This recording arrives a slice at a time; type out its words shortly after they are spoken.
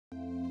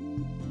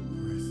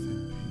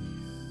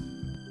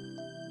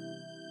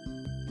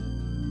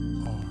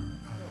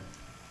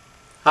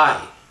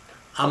Hi,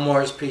 I'm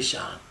Morris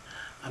Pichon.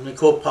 I'm the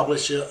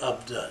co-publisher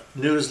of the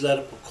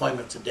newsletter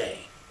Pacoima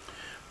Today.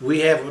 We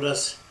have with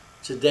us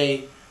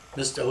today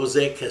Mr.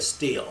 Jose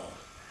Castillo.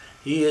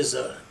 He is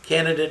a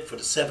candidate for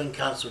the 7th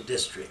Council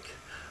District.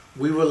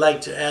 We would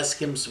like to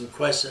ask him some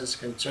questions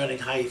concerning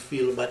how he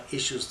feels about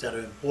issues that are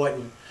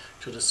important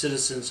to the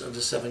citizens of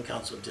the 7th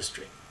Council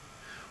District.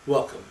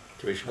 Welcome.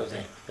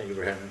 Jose. Thank you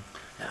for having me.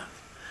 Yeah.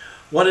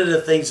 One of the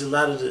things a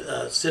lot of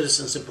the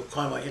citizens in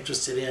Pacoima are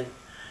interested in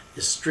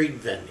is street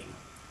vending.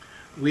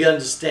 We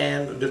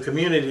understand, the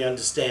community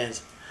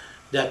understands,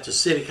 that the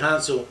city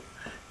council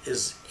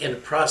is in the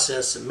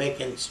process of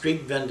making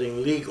street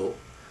vending legal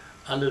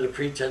under the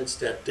pretense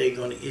that they're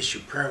going to issue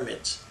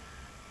permits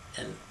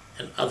and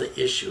other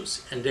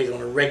issues, and they're going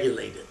to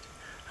regulate it.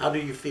 How do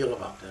you feel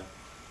about that?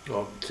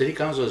 Well, city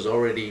council has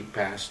already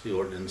passed the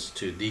ordinance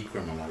to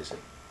decriminalize it.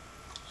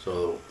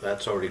 So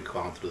that's already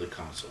gone through the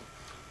council.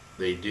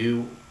 They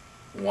do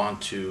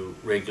want to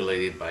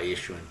regulate it by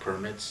issuing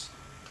permits.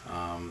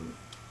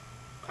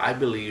 I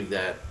believe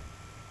that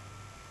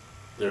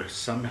there's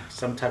some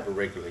type of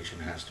regulation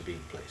has to be in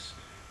place.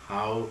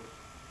 How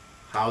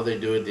they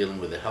do it, dealing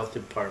with the health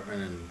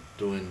department and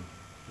doing,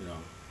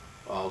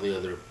 all the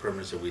other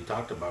permits that we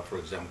talked about. For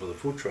example, the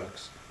food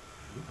trucks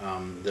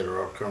that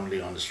are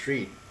currently on the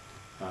street.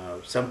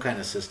 Some kind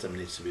of system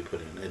needs to be put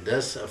in. It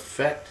does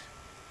affect,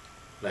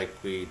 like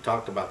we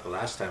talked about the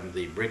last time,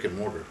 the brick and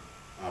mortar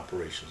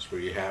operations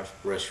where you have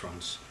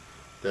restaurants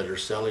that are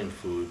selling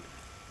food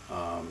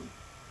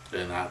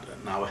and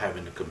now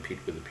having to compete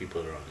with the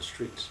people that are on the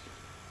streets.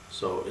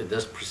 So it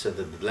does present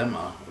a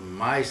dilemma.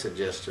 My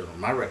suggestion or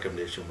my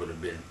recommendation would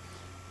have been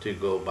to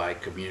go by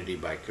community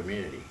by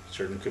community.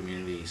 Certain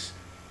communities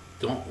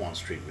don't want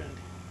street vending,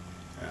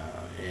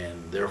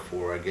 and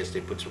therefore I guess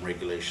they put some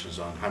regulations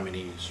on how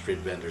many street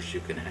vendors you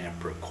can have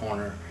per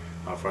corner,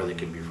 how far they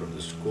can be from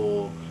the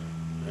school,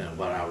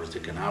 what hours they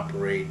can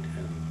operate,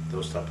 and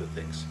those type of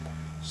things.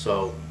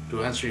 So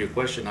to answer your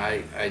question,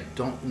 I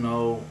don't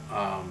know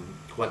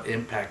what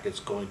impact it's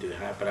going to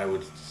have, but I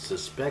would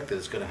suspect that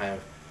it's going to have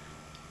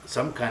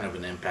some kind of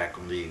an impact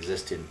on the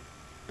existing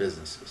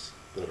businesses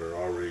that are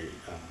already,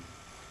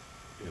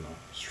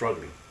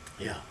 struggling.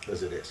 Yeah,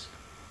 as it is.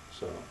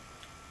 So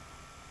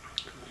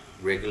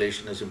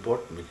regulation is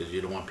important because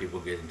you don't want people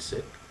getting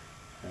sick,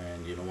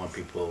 and you don't want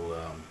people,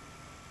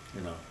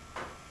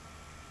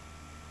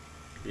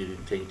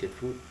 eating tainted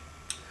food.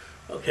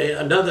 Okay,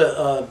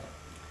 another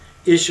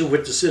issue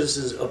with the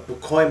citizens of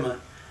Pacoima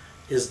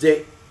is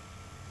the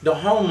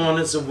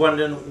homeowners are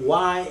wondering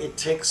why it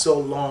takes so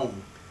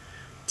long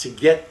to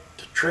get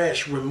the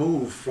trash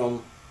removed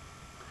from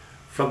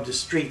the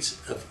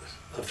streets of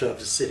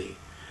the city.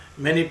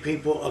 Many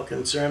people are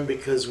concerned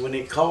because when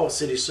they call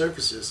city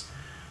services,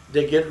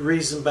 they get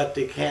reason, but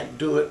they can't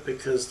do it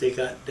because they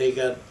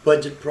got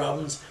budget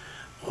problems,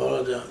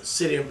 or the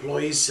city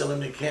employees tell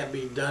them it can't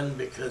be done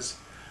because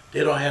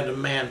they don't have the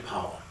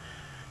manpower.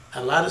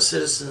 A lot of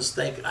citizens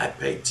think, I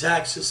pay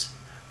taxes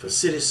for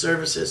city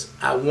services,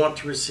 I want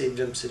to receive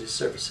them city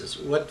services.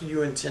 What do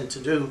you intend to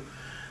do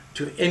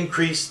to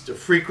increase the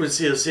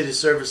frequency of city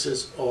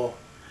services or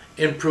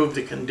improve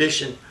the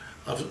condition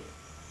of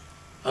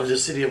the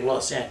city of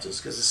Los Angeles?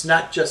 Because it's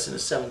not just in the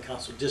 7th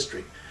Council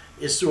District,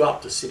 it's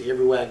throughout the city.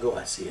 Everywhere I go,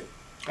 I see it.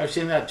 I've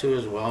seen that too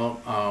as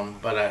well,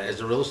 but as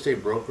a real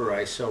estate broker,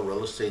 I sell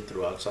real estate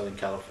throughout Southern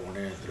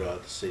California and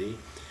throughout the city.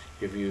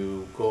 If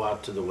you go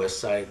out to the west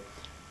side,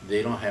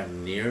 they don't have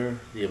near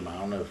the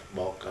amount of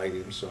bulk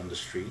items on the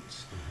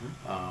streets.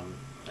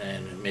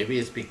 And maybe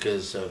it's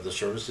because of the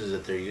services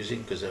that they're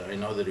using, because I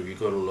know that if you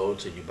go to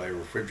Lowe's and you buy a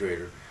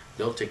refrigerator,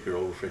 they'll take your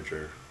old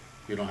refrigerator.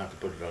 You don't have to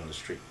put it on the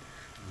street.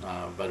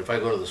 But if I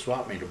go to the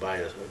swap meet to buy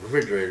a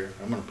refrigerator,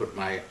 I'm going to put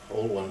my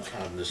old one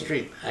on the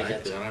street. I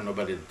don't have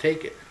nobody to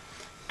take it.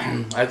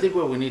 I think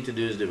what we need to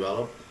do is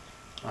develop,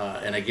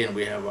 and again,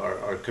 we have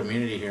our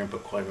community here in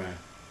Pacoima.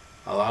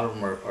 A lot of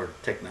them are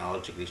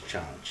technologically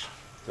challenged.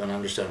 Don't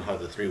understand how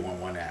the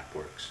 311 app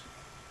works.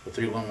 The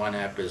 311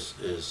 app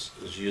is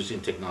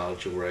using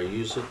technology where I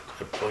use it,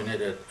 I point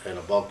it at a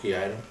bulky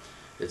item,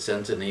 it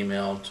sends an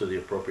email to the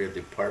appropriate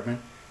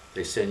department,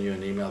 they send you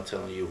an email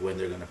telling you when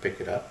they're going to pick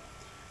it up.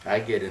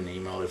 I get an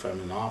email if I'm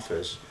in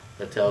office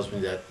that tells me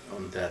that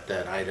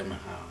that item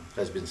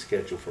has been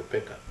scheduled for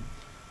pickup.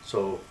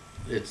 So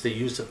it's the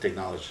use of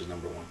technology is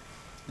number one.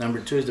 Number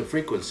two is the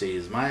frequency.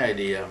 Is my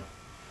idea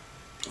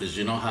is,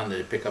 how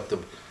they pick up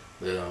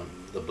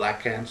the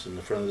black cans in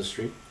the front of the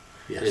street?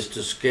 Yes. Is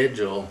to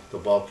schedule the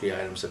bulky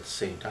items at the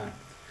same time.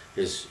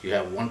 Is you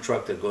have one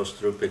truck that goes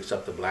through, picks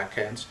up the black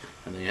cans,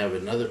 and then you have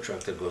another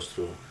truck that goes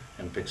through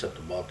and picks up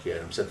the bulky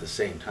items at the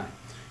same time.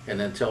 And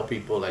then tell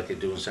people, like they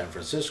do in San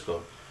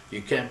Francisco,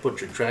 you can't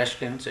put your trash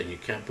cans and you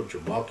can't put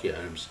your bulky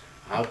items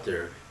out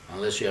there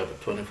unless you have a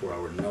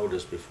 24-hour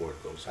notice before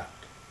it goes out.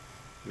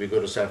 If you go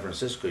to San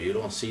Francisco, you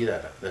don't see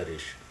that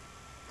issue.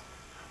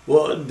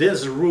 Well,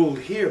 there's a rule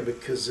here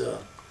because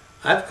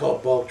I've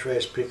called bulk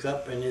trash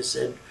pickup and it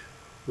said,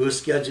 we'll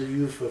schedule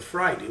you for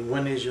Friday.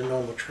 When is your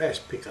normal trash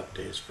pickup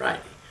day? It's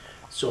Friday.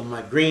 So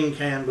my green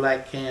can,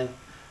 black can,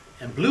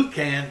 and blue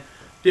can,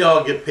 they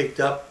all get picked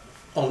up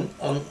on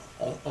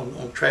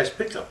trash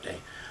pickup day.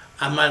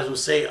 I might as well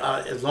say,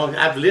 as long as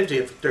I've lived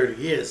here for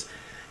 30 years,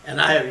 and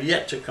I have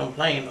yet to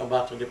complain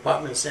about the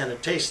Department of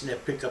Sanitation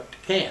that pick up the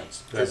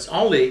cans. Right. It's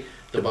only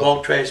the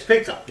bulk trash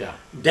pickup. Yeah.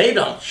 They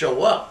don't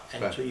show up,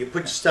 and Right. so you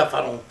put your stuff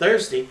out on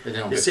Thursday. They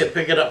They say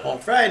pick it up on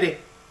Friday.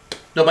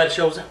 Nobody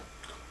shows up.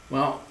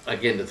 Well,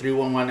 again, the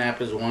 311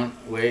 app is one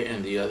way,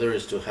 and the other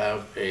is to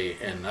have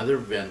another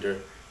vendor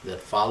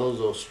that follows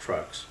those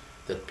trucks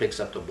that picks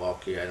up the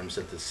bulky items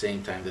at the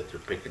same time that they're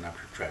picking up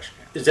your trash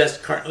can. Is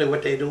that currently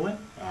what they're doing?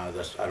 I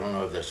don't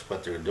know if that's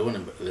what they're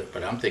doing,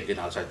 but I'm thinking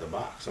outside the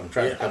box. I'm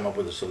trying to come up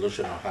with a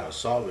solution on how to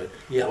solve it.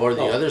 Yeah. Or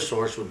the Oh. other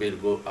source would be to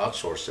go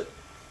outsource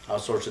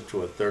it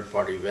to a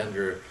third-party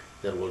vendor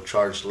that will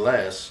charge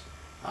less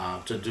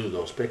to do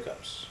those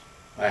pickups.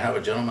 I have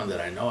a gentleman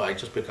that I know. I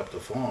just pick up the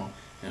phone,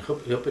 and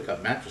he'll pick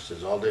up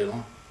mattresses all day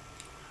long.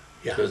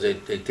 Yeah. Because they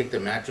take the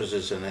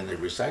mattresses and then they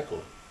recycle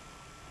it.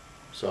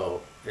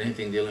 So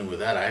anything dealing with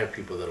that, I have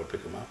people that'll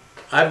pick them up.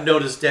 I've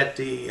noticed that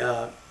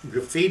the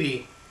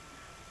graffiti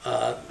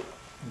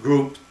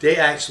group, they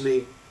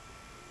actually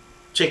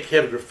take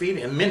care of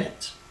graffiti in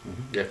minutes.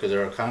 Yeah, because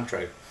they're a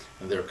contract,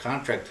 and their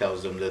contract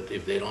tells them that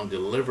if they don't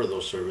deliver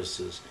those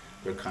services,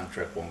 their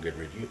contract won't get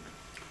renewed.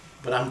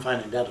 But I'm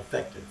finding that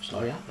effective. So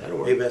Oh yeah, that'll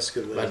work. maybe that's a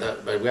good way.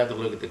 But we have to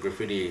look at the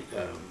graffiti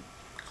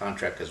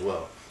contract as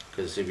well,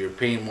 because if you're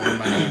paying more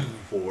money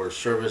for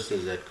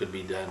services that could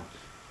be done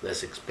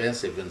less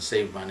expensive and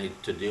save money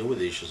to deal with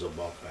the issues of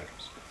bulk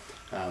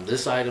items.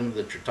 This item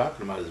that you're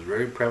talking about is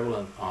very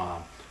prevalent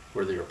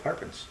where there are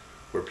apartments,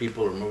 where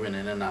people are moving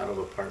in and out of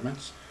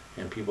apartments,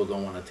 and people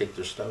don't want to take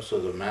their stuff, so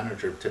the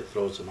manager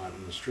throws them out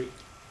in the street.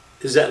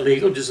 Is that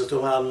legal, just to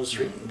throw out on the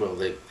street? Well,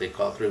 they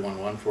call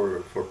 311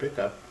 for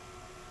pickup.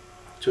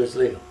 So it's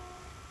legal.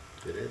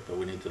 It is, but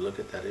we need to look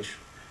at that issue.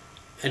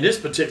 In this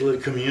particular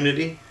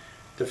community,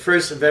 the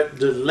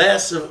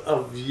last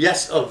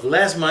of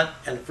last month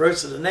and the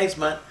first of the next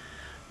month,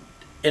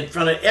 in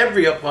front of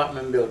every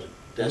apartment building,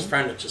 there's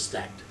furniture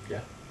stacked.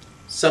 Yeah.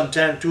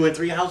 Sometimes 2 or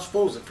 3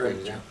 housefuls of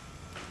furniture.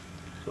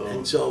 So,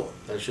 And so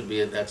that should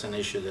be that's an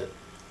issue that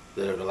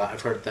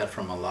I've heard that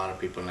from a lot of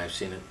people, and I've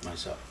seen it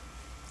myself.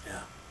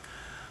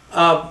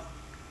 yeah.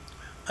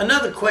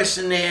 Another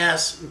question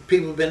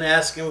people have been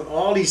asking with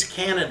all these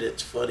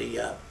candidates for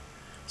the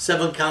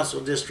 7th Council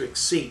District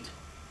seat.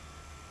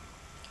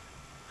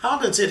 How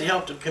does it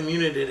help the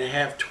community to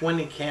have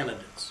 20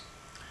 candidates?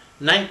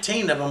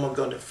 19 of them are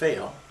going to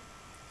fail.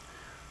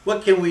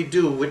 What can we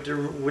do with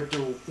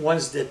the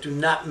ones that do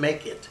not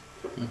make it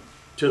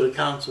to the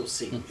council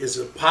seat? Is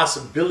it a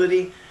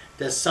possibility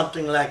that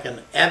something like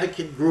an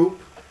advocate group,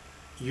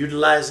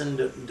 utilizing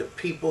the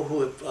people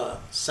who have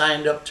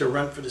signed up to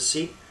run for the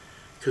seat,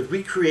 could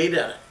we create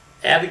an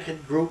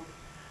advocate group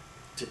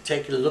to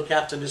take a look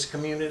after this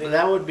community? Well,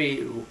 that would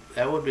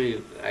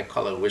be I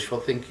call it wishful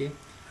thinking.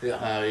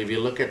 Yeah. If you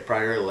look at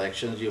prior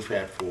elections, you've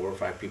had 4 or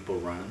 5 people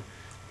run.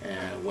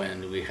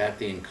 When we had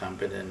the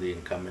incumbent, and the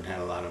incumbent had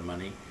a lot of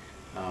money,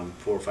 4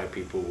 or 5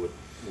 people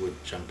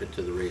would jump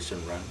into the race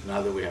and run.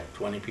 Now that we have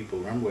 20 people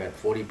run, we had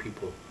 40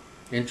 people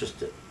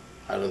interested.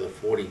 Out of the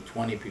 40,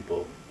 20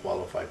 people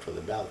qualified for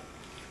the ballot,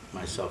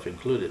 myself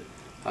included.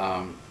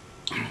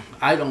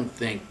 I don't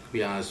think, to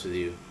be honest with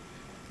you,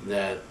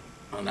 that,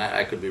 and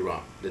I could be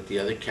wrong, that the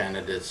other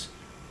candidates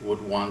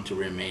would want to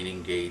remain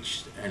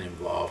engaged and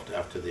involved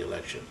after the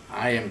election.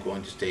 I am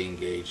going to stay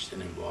engaged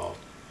and involved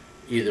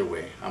either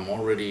way. I'm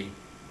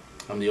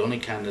the only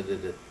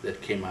candidate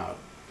that came out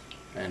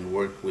and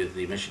worked with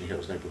the Mission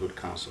Hills Neighborhood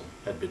Council.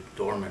 Had been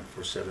dormant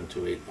for 7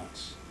 to 8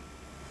 months.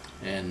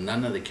 And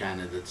none of the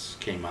candidates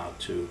came out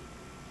to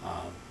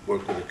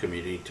work with the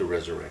community to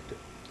resurrect it.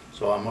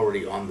 So I'm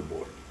already on the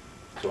board.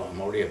 So I'm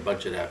already a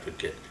budget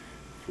advocate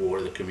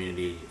for the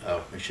community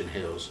of Mission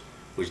Hills,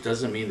 which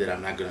doesn't mean that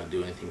I'm not going to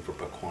do anything for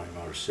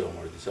Pacoima or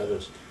Silmar or these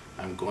others.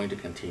 I'm going to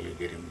continue to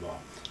get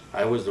involved.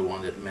 I was the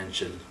one that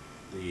mentioned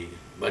the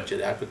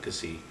budget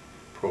advocacy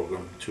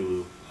program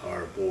to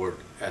our board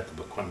at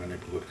the Pacoima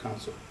Neighborhood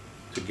Council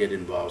to get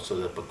involved so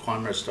that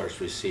Pacoima starts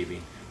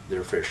receiving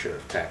their fair share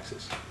of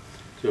taxes.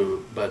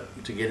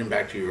 But to get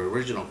back to your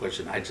original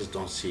question, I just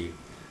don't see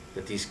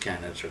that these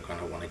candidates are going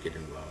to want to get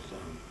involved.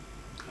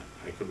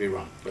 I could be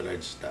wrong, but I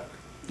just doubt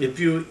it. If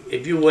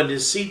you were in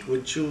this seat,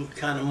 would you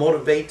kind of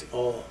motivate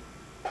or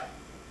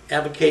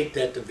advocate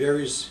that the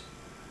various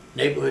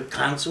neighborhood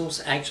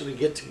councils actually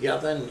get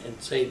together and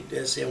say,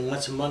 they're saying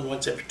once a month,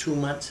 once every 2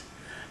 months,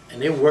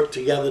 and they work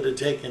together to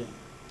take and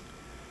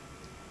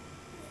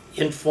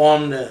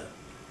inform the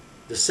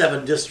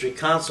 7th district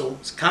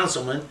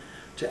councilmen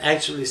to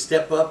actually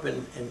step up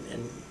and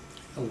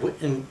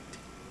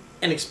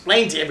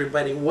explain to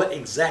everybody what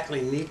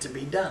exactly needs to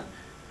be done,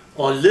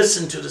 or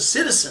listen to the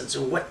citizens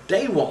and what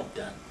they want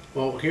done.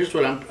 Well, here's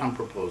what I'm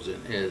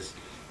proposing is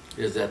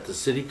that the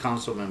city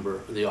council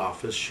member, the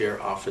office,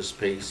 share office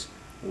space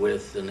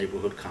with the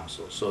neighborhood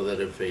council, so that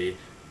if a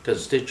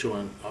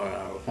constituent or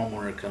a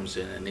homeowner comes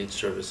in and needs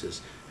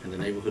services and the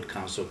neighborhood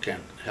council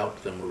can't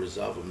help them or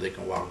resolve them, they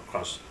can walk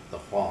across the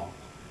hall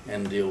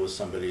and deal with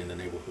somebody in the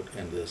neighborhood,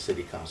 in the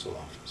city council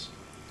office.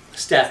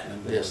 Staff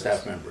member. Yeah,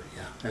 staff member.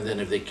 Yeah. And then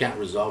if they can't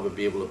resolve it,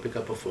 be able to pick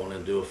up a phone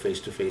and do a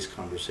face-to-face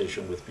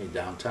conversation with me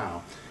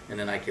downtown. And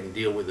then I can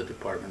deal with the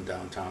department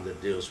downtown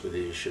that deals with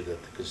the issue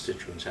that the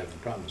constituents having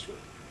problems with.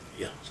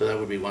 Yeah. So that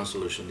would be one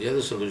solution. The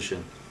other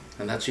solution,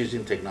 and that's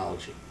using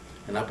technology.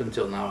 And up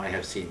until now, I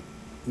have seen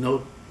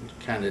no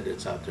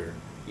candidates out there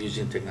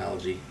using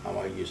technology how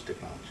I use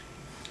technology.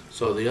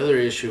 So the other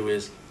issue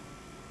is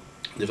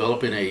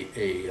developing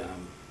a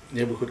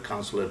neighborhood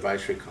council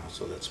advisory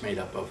council that's made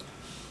up of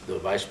the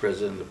vice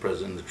president, the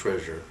president, the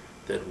treasurer,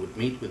 that would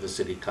meet with the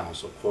city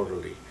council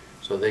quarterly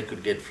so they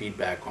could get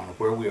feedback on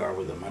where we are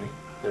with the money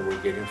that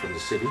we're getting from the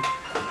city,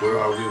 where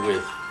are we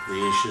with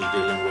the issues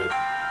dealing with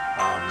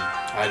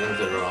items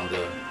that are on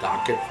the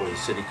docket for the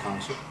city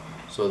council,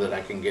 so that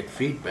I can get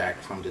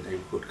feedback from the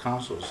neighborhood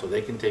council so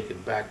they can take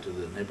it back to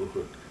the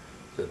neighborhood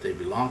that they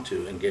belong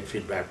to and get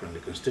feedback from the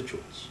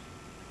constituents.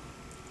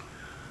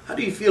 How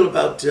do you feel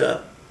about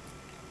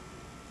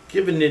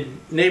giving the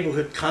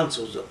neighborhood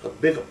councils a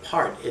bigger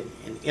part in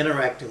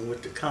interacting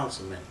with the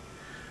councilmen?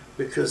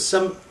 Because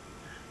some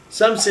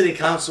city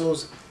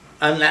councils,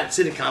 not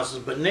city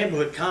councils, but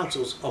neighborhood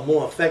councils are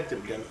more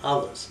effective than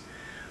others.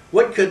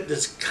 What could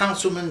this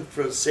councilman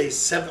for, say,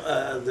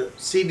 the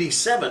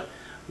CD7,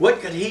 what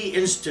could he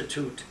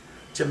institute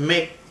to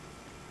make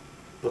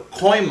the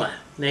Pacoima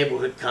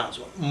neighborhood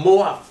council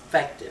more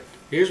effective?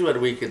 Here's what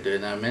we could do,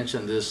 and I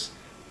mentioned this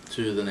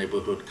to the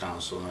neighborhood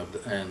council,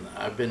 and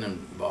I've been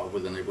involved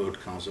with the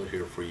neighborhood council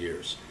here for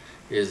years,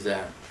 is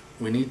that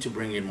we need to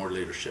bring in more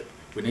leadership.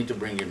 We need to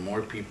bring in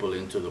more people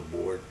into the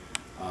board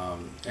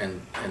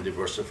and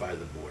diversify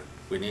the board.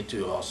 We need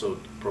to also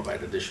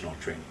provide additional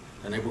training.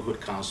 The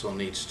neighborhood council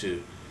needs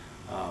to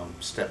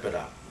step it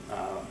up.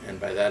 And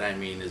by that I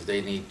mean is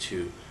they need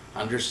to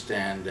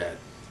understand that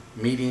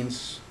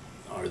meetings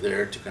are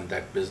there to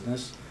conduct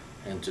business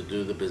and to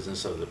do the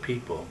business of the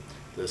people.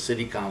 The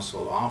city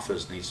council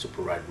office needs to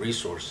provide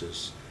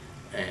resources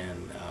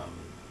and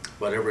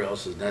whatever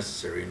else is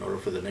necessary in order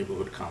for the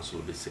neighborhood council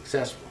to be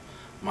successful.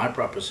 My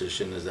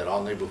proposition is that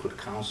all neighborhood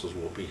councils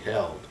will be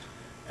held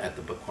at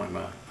the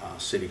Pacoima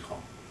City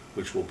Hall,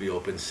 which will be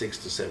open 6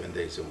 to 7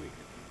 days a week.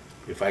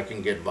 If I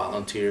can get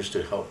volunteers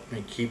to help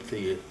me keep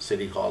the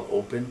city hall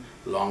open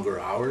longer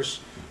hours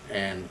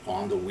and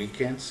on the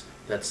weekends,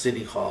 that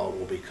city hall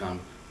will become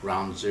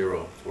ground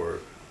zero for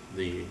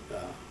the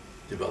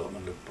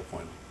development of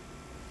Pacoima.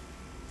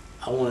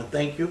 I want to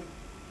thank you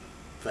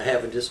for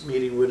having this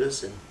meeting with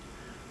us and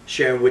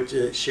sharing with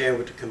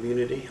the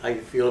community how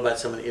you feel about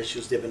some of the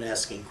issues they've been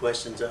asking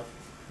questions of.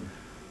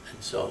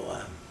 And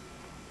so,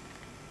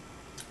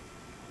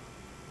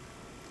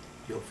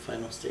 your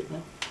final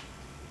statement?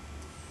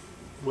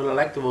 What I'd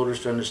like the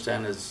voters to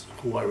understand is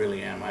who I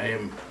really am. I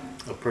am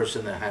a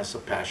person that has a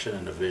passion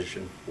and a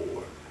vision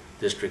for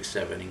District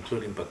 7,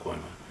 including Pacoima.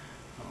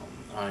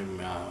 I'm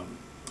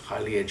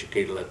highly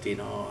educated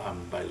Latino,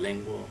 I'm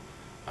bilingual,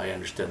 I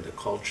understand the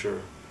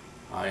culture,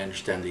 I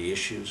understand the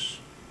issues.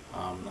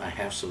 I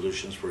have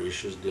solutions for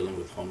issues dealing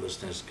with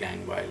homelessness,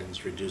 gang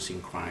violence,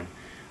 reducing crime.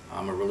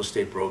 I'm a real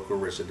estate broker,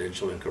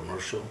 residential and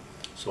commercial,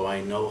 so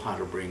I know how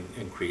to bring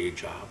and create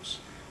jobs.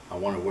 I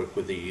want to work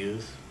with the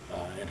youth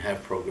and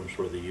have programs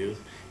for the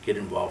youth, get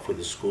involved with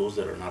the schools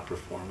that are not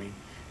performing,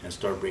 and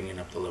start bringing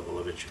up the level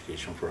of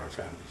education for our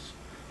families.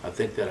 I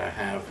think that I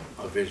have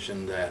a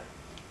vision that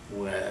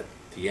at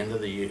the end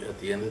of the year, at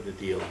the end of the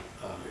deal,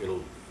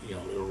 it'll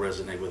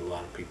resonate with a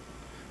lot of people.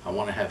 I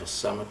want to have a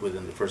summit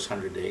within the first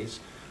 100 days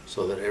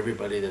so that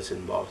everybody that's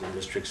involved in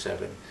District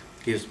 7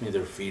 gives me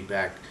their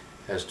feedback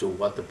as to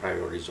what the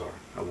priorities are.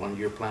 A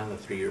 1-year plan, a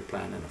 3-year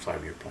plan, and a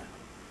 5-year plan,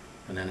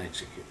 and then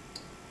execute.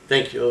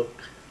 Thank you,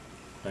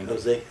 Thank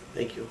Jose.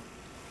 Thank you.